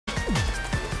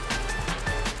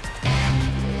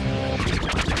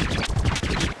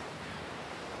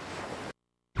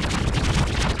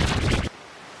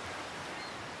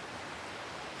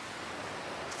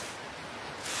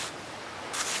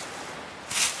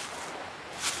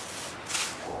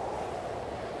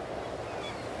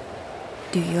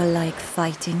Do you like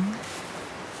fighting?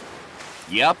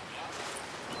 Yep.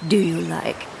 Do you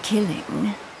like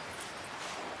killing?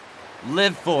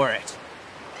 Live for it.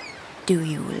 Do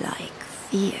you like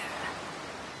fear?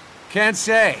 Can't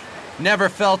say. Never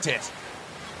felt it.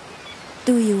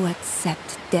 Do you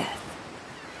accept death?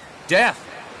 Death?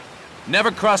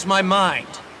 Never crossed my mind.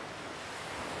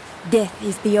 Death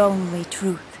is the only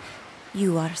truth.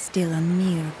 You are still a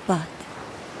mere bud.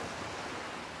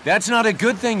 That's not a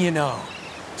good thing, you know.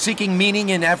 Seeking meaning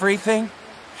in everything.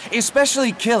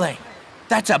 Especially killing.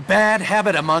 That's a bad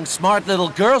habit among smart little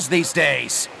girls these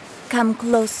days. Come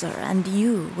closer and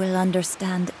you will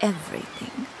understand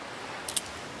everything.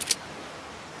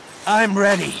 I'm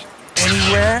ready.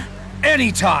 Anywhere,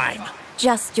 anytime.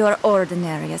 Just your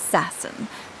ordinary assassin.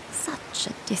 Such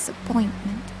a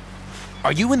disappointment.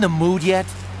 Are you in the mood yet?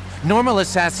 Normal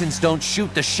assassins don't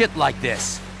shoot the shit like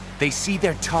this. They see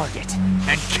their target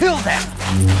and kill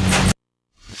them!